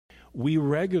We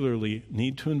regularly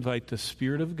need to invite the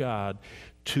Spirit of God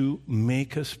to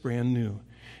make us brand new,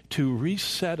 to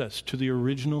reset us to the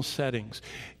original settings,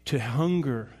 to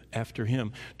hunger after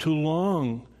Him, to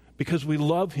long because we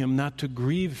love Him, not to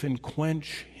grieve and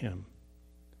quench Him,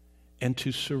 and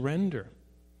to surrender.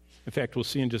 In fact, we'll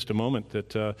see in just a moment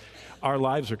that our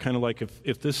lives are kind of like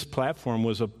if this platform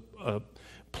was a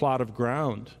plot of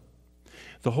ground.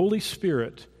 The Holy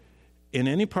Spirit, in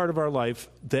any part of our life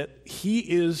that He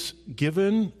is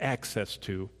given access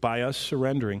to by us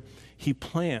surrendering, He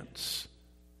plants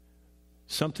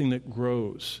something that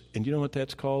grows. And you know what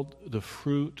that's called? The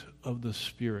fruit of the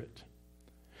Spirit.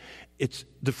 It's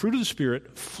the fruit of the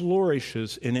Spirit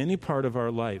flourishes in any part of our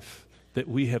life that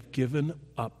we have given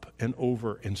up and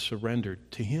over and surrendered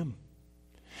to Him.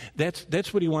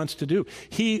 That's what He wants to do.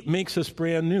 He makes us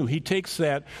brand new. He takes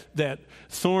that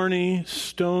thorny,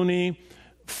 stony,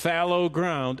 fallow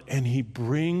ground and He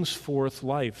brings forth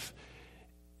life.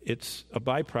 It's a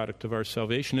byproduct of our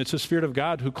salvation. It's the Spirit of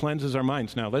God who cleanses our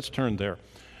minds. Now, let's turn there.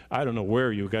 I don't know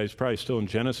where you guys, probably still in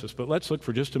Genesis, but let's look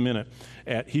for just a minute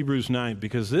at Hebrews 9,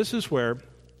 because this is where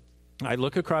I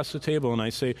look across the table and I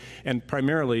say, and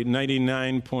primarily about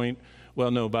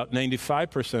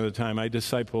 95% of the time I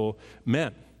disciple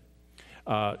men.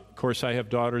 Of course, I have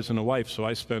daughters and a wife, so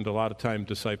I spend a lot of time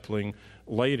discipling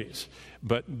ladies.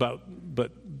 But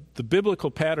the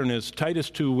biblical pattern is Titus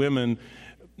 2 women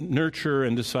nurture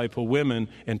and disciple women,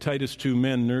 and Titus 2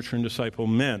 men nurture and disciple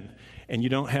men. And you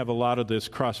don't have a lot of this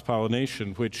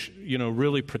cross-pollination, which,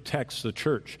 really protects the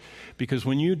church. Because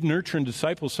when you nurture and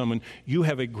disciple someone, you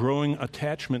have a growing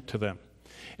attachment to them.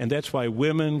 And that's why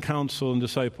women counsel and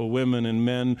disciple women, and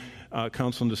men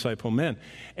counsel and disciple men.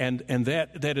 And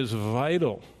that is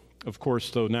vital. Of course,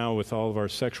 though, now with all of our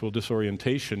sexual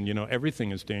disorientation,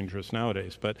 everything is dangerous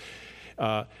nowadays. But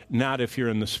not if you're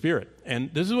in the Spirit.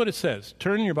 And this is what it says.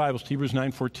 Turn in your Bibles to Hebrews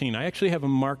 9:14. I actually have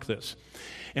them mark this.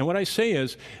 And what I say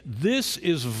is, this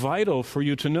is vital for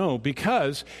you to know,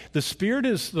 because the Spirit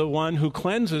is the one who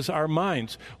cleanses our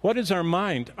minds. What is our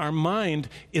mind? Our mind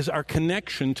is our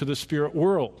connection to the spirit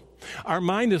world. Our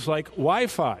mind is like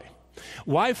Wi-Fi.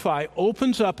 Wi-Fi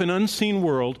opens up an unseen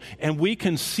world, and we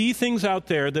can see things out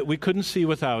there that we couldn't see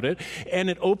without it, and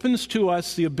it opens to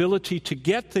us the ability to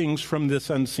get things from this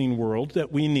unseen world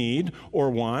that we need or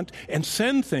want, and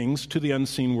send things to the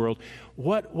unseen world.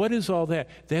 What is all that?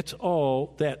 That's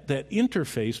all that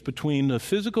interface between the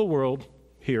physical world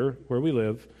here, where we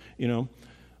live,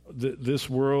 this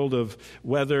world of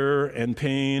weather and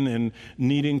pain and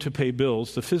needing to pay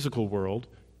bills, the physical world,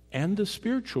 and the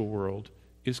spiritual world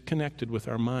is connected with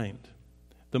our mind.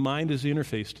 The mind is the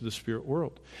interface to the spirit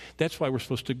world. That's why we're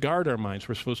supposed to guard our minds.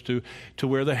 We're supposed to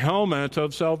wear the helmet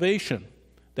of salvation.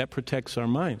 That protects our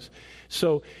minds.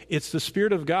 So it's the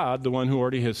Spirit of God, the one who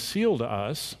already has sealed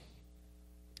us,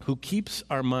 who keeps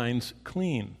our minds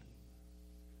clean.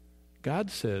 God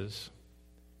says,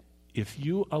 if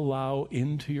you allow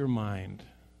into your mind,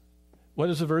 what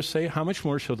does the verse say? How much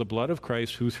more shall the blood of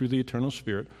Christ, who through the eternal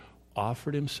Spirit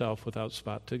offered Himself without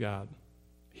spot to God?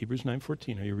 Hebrews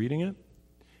 9:14. Are you reading it?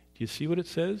 Do you see what it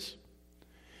says?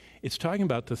 It's talking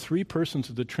about the three persons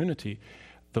of the Trinity,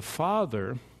 the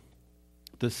Father,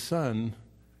 the Son,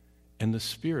 and the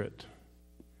Spirit.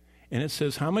 And it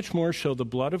says, how much more shall the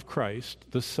blood of Christ,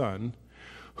 the Son,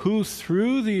 who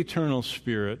through the eternal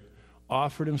Spirit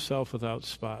offered Himself without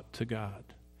spot to God.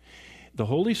 The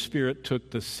Holy Spirit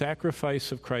took the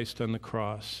sacrifice of Christ on the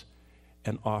cross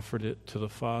and offered it to the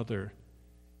Father.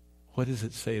 What does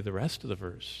it say, the rest of the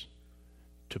verse?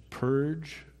 To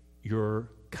purge your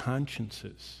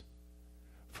consciences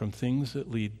from things that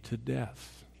lead to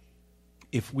death.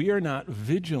 If we are not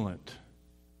vigilant,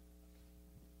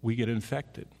 we get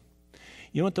infected.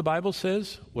 You know what the Bible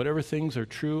says? Whatever things are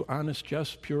true, honest,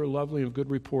 just, pure, lovely, and of good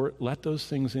report, let those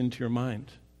things into your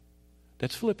mind.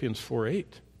 That's Philippians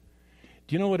 4:8.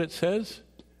 Do you know what it says?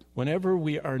 Whenever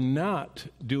we are not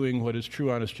doing what is true,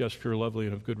 honest, just, pure, lovely,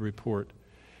 and of good report,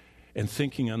 and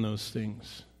thinking on those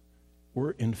things,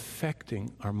 we're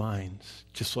infecting our minds,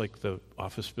 just like the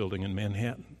office building in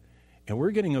Manhattan. And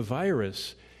we're getting a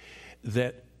virus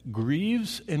that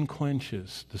grieves and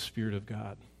quenches the Spirit of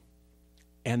God.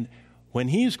 And when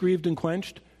He's grieved and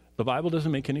quenched, the Bible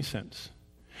doesn't make any sense.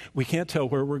 We can't tell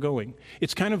where we're going.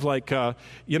 It's kind of like,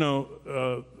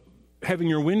 having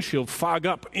your windshield fog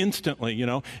up instantly,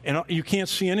 and you can't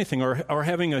see anything, or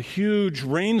having a huge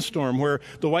rainstorm where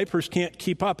the wipers can't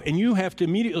keep up, and you have to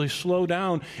immediately slow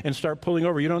down and start pulling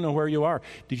over. You don't know where you are.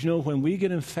 Did you know when we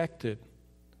get infected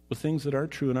with things that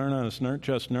aren't true and aren't honest and aren't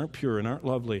just and aren't pure and aren't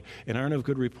lovely and aren't of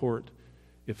good report,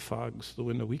 it fogs the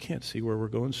window. We can't see where we're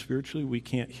going spiritually. We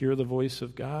can't hear the voice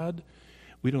of God.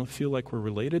 We don't feel like we're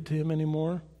related to him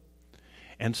anymore.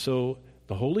 And so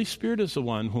the Holy Spirit is the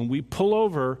one, when we pull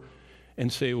over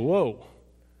and say, whoa,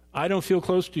 I don't feel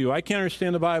close to you. I can't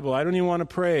understand the Bible. I don't even want to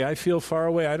pray. I feel far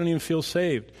away. I don't even feel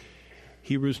saved.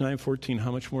 Hebrews 9:14,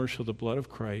 how much more shall the blood of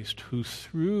Christ, who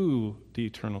through the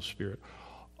eternal Spirit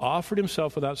offered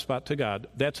himself without spot to God.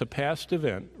 That's a past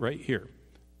event right here.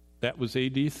 That was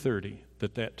AD 30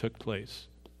 that took place.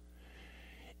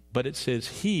 But it says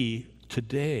he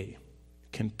today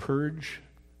can purge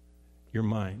your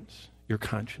minds, your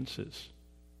consciences,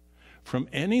 from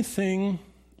anything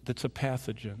that's a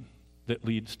pathogen that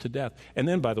leads to death. And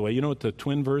then, by the way, you know what the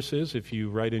twin verse is? If you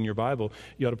write in your Bible,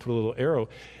 you ought to put a little arrow.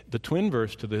 The twin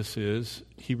verse to this is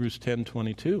Hebrews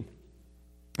 10:22.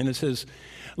 And it says,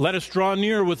 let us draw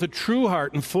near with a true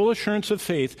heart and full assurance of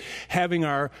faith, having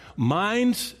our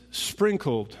minds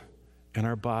sprinkled and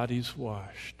our bodies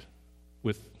washed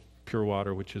with pure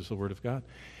water, which is the Word of God.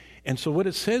 And so what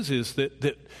it says is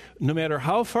that no matter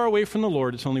how far away from the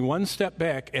Lord, it's only one step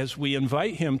back as we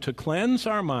invite him to cleanse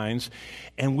our minds,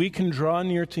 and we can draw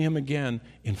near to him again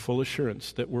in full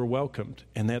assurance that we're welcomed.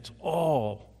 And that's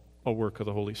all a work of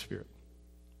the Holy Spirit.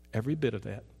 Every bit of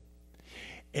that.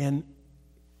 And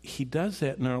he does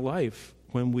that in our life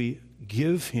when we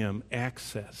give him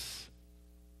access.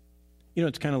 You know,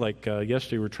 it's kind of like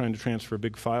yesterday we were trying to transfer a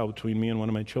big file between me and one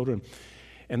of my children.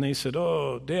 And they said,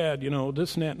 oh, Dad, you know,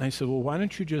 this and that. And I said, well, why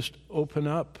don't you just open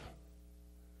up?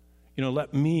 You know,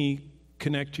 let me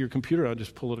connect to your computer. I'll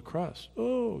just pull it across.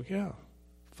 Oh, yeah,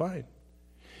 fine.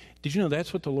 Did you know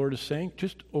that's what the Lord is saying?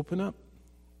 Just open up.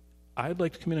 I'd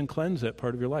like to come in and cleanse that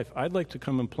part of your life. I'd like to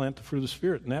come and plant the fruit of the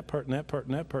Spirit in that part, and that part,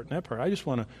 and that part, and that part.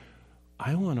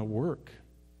 I want to work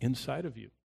inside of you.